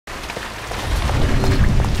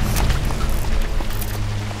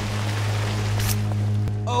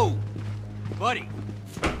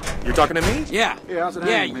You're talking to me? Yeah. Yeah, how's it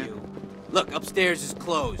Yeah, hanging, man? you. Look, upstairs is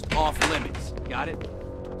closed. Off limits. Got it?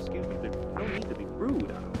 Excuse me, but you don't need to be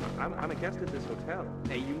rude. I'm a guest at this hotel.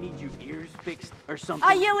 Hey, you need your ears fixed or something?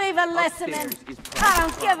 Are you even listening? Upstairs is I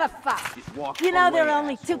don't give a fuck. Just walk You know there are away,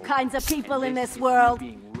 only two asshole. kinds of people And in this this is world.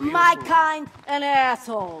 being real My rude. kind and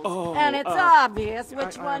assholes. Oh, and it's obvious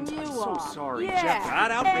which I'm one you so are. sorry, Yeah, Jeff.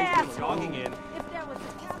 Got out, assholes. jogging in. If there was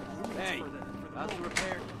a calculation Hey, for the how's the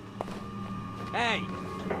repair? Hey!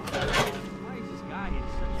 Why is this guy in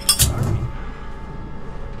such a hurry?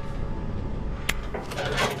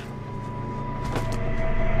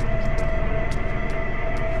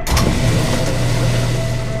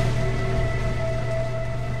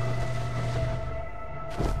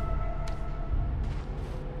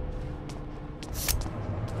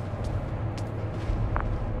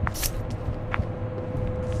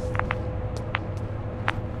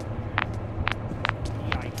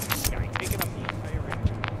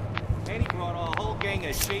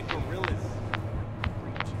 Shape gorillas.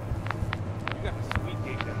 You got a sweet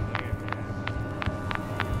gig down here, man.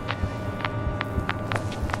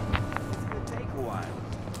 It's gonna take a while.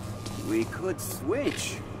 We could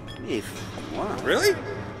switch, if you want. Really?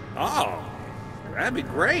 Oh, that'd be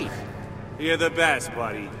great. You're the best,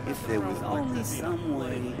 buddy. If there was only some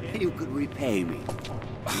way you could repay me.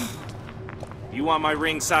 You want my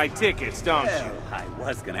ringside tickets, don't you? Well, I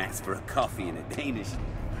was gonna ask for a coffee and a Danish.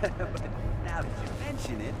 But now that you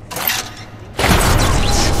mention it...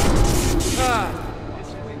 This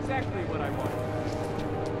is exactly what I wanted.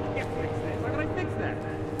 I can't fix this. How can I fix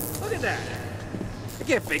that? Look at that. I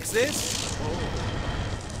can't fix this.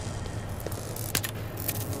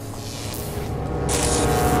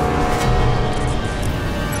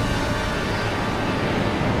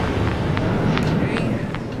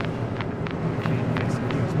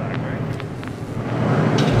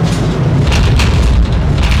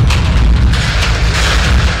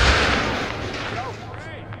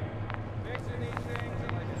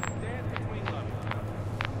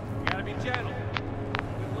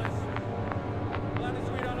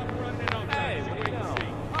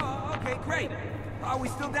 Are we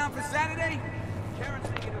still down for Saturday? Karen's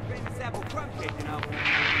making a famous apple crumb cake, you know.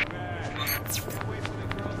 Can't wait for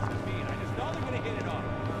the girls to meet. I just know they're gonna hit it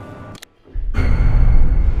off.